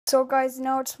So guys,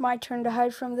 now it's my turn to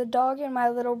hide from the dog and my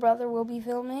little brother will be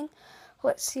filming.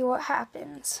 Let's see what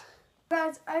happens.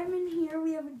 Guys, I'm in here.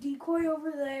 We have a decoy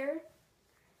over there.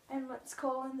 And let's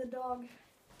call in the dog.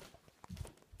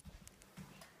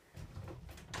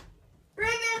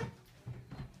 Raven!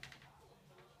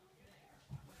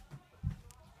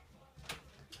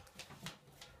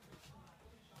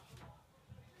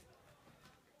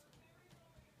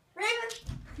 Raven!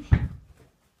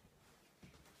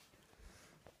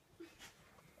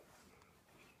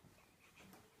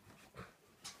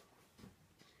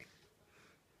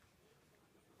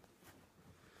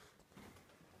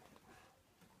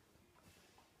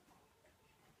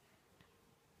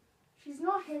 She's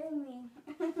not hitting me.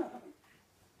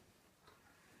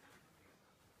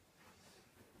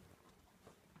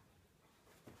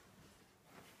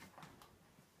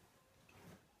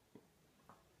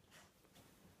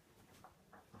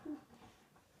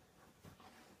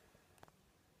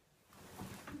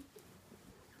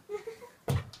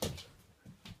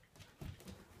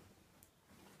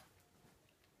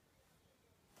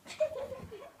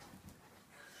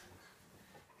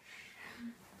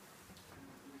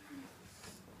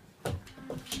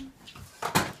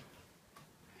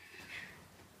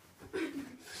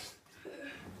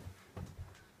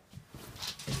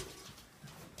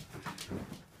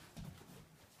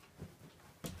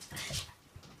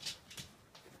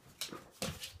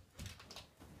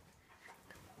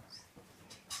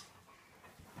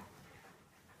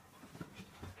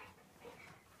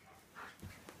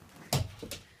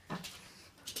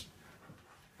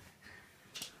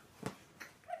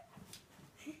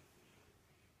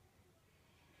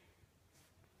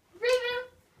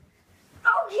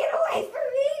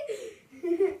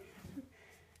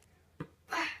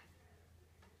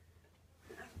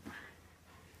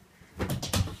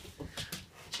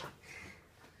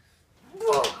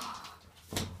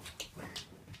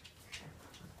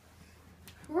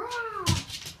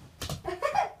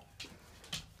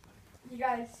 You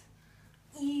guys,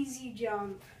 easy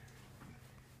jump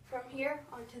from here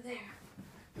onto there.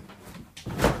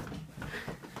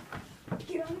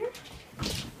 Get under,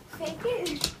 fake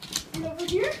it, and over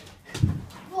here,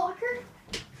 blocker,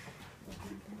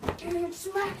 and then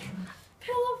smack,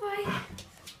 pillow fight.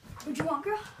 What'd you want,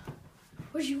 girl?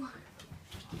 What'd you want?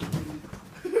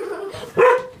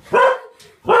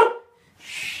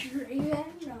 Raven,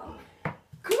 no.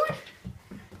 Come on.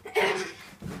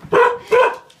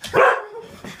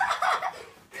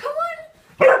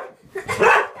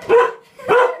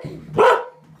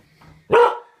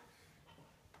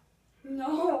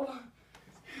 No.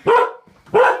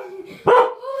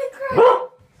 Holy crap.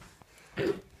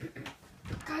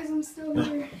 Guys, I'm still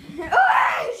here.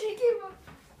 Oh, she came up.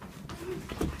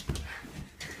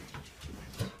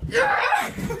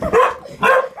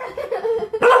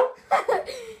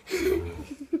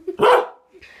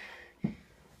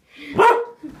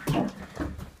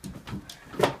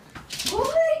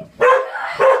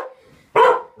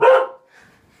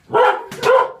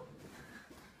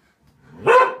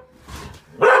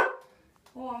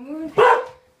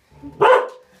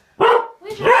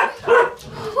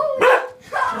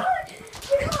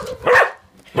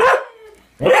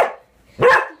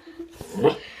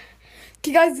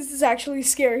 Okay, guys, this is actually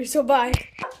scary, so bye.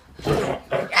 Holy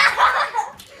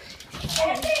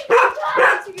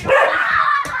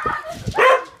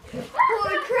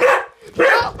crap!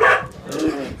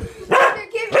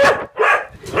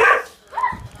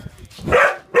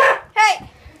 Hey!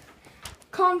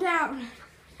 Calm down.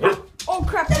 Oh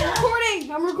crap,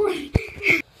 I'm recording.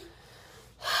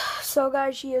 So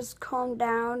guys, she has calmed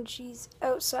down. She's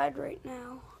outside right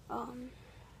now.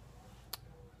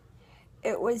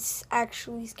 It was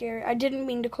actually scary. I didn't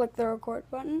mean to click the record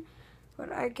button,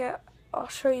 but I'll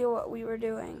show you what we were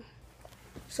doing.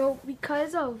 So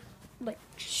because of,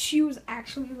 she was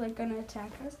actually, gonna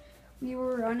attack us, we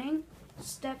were running,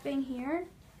 stepping here,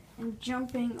 and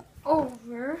jumping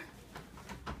over,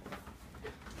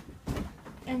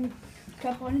 and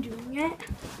kept on doing it.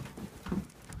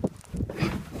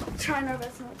 Trying our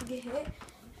best not to get hit,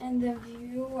 and the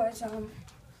view was,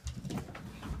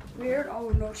 weird. Oh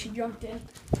no, she jumped in.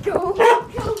 Go! Go!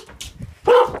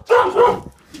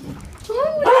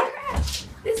 Holy crap!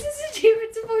 This isn't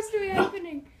even supposed to be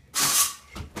happening.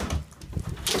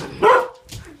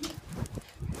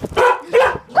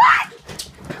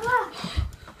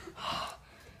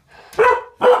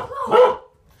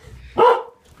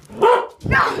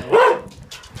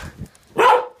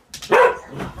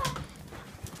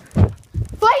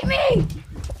 Fight me!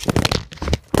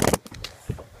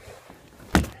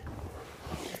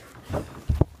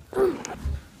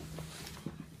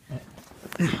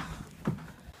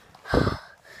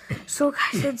 So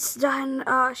guys, it's done.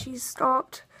 She's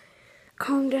stopped.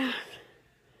 Calm down.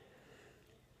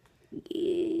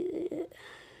 Yeah.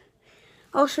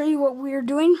 I'll show you what we're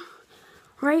doing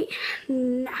right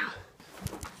now.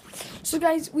 So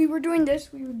guys, we were doing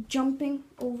this. We were jumping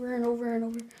over and over and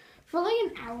over for like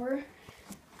an hour.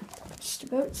 Just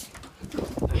about.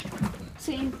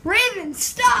 Saying, Raven,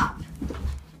 stop!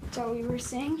 That's all we were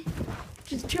saying.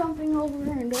 Just jumping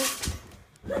over and over.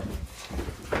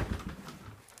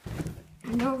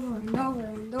 And over and over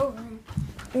and over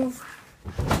and over.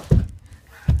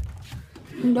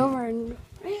 And over and over.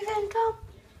 Raven, come!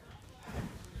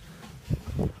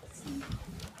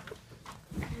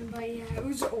 But yeah, it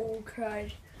was all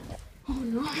crud. Oh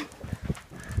no.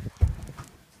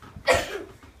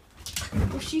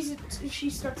 If she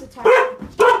starts attacking.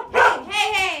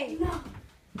 Hey! No.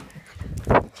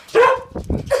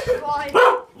 God.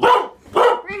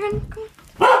 Raven, come.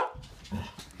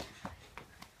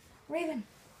 Raven.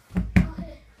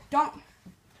 Don't.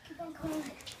 Keep on going.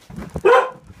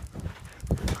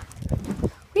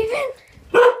 Raven.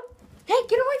 Hey,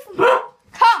 get away from him.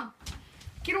 Come.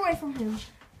 Get away from him.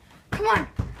 Come on.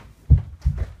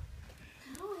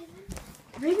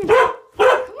 Raven. Come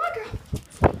on, girl.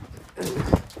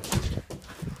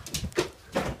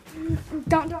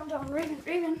 Don't.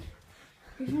 Raven.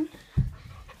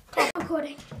 Come on,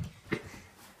 Cody.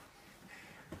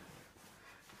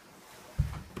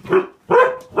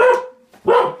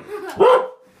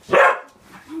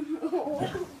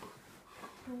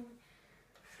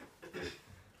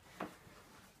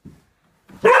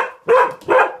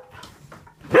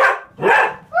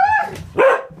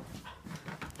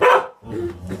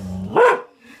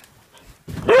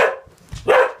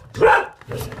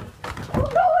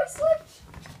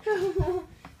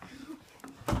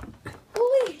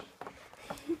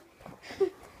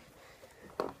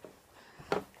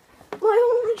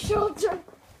 Shelter.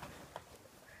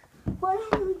 Why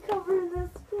don't we cover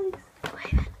this place?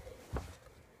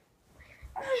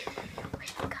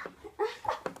 Raven, come.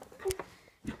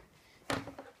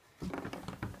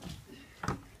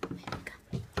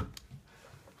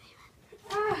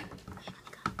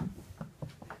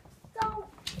 Don't.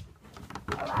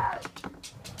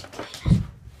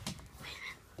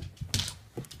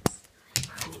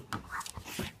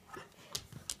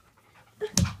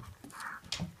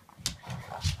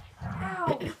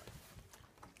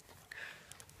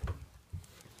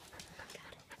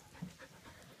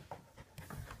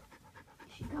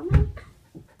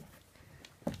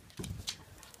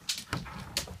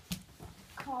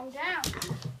 Calm down.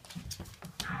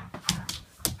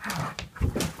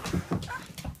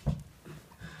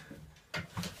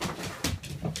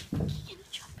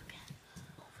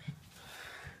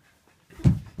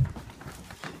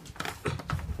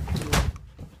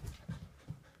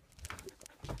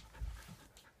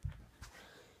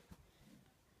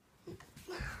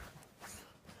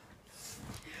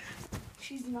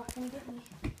 She's not gonna get me.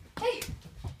 Hey!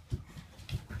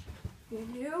 You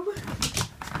noob.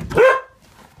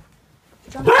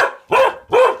 Jump.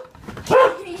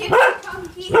 You come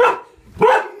here.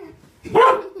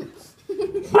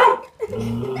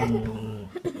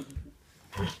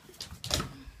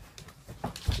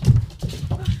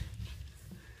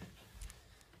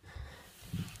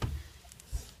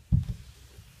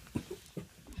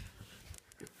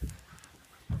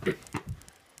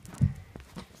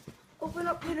 Open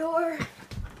up the door.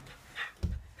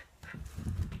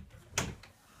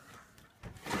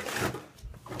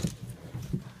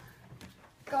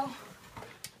 Go.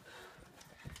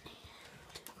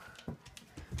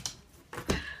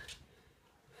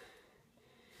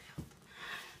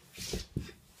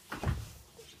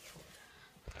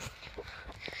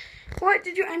 What?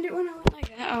 Did you end it when I went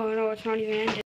like that? Oh no, it's not even ended.